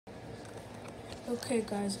Okay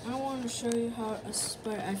guys, I want to show you how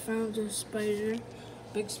I found a spider,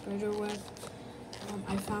 big spider web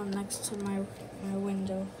I found next to my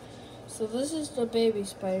window. So this is the baby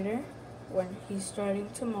spider when he's starting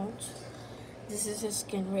to molt. This is his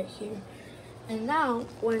skin right here. And now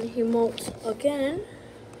when he molts again,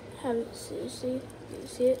 you see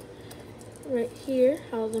it right here,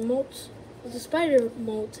 how the spider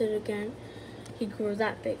molted again, he grew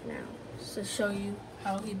that big now. So show you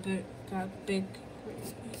how he got big.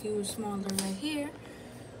 He was smaller right here,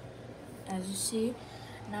 as you see.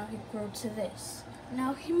 Now he grew to this.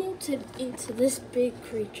 Now he molted into this big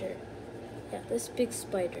creature. Yeah, this big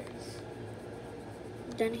spider.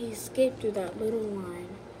 Then he escaped through that little line.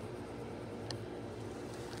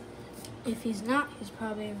 If he's not, he's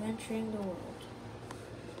probably adventuring the world.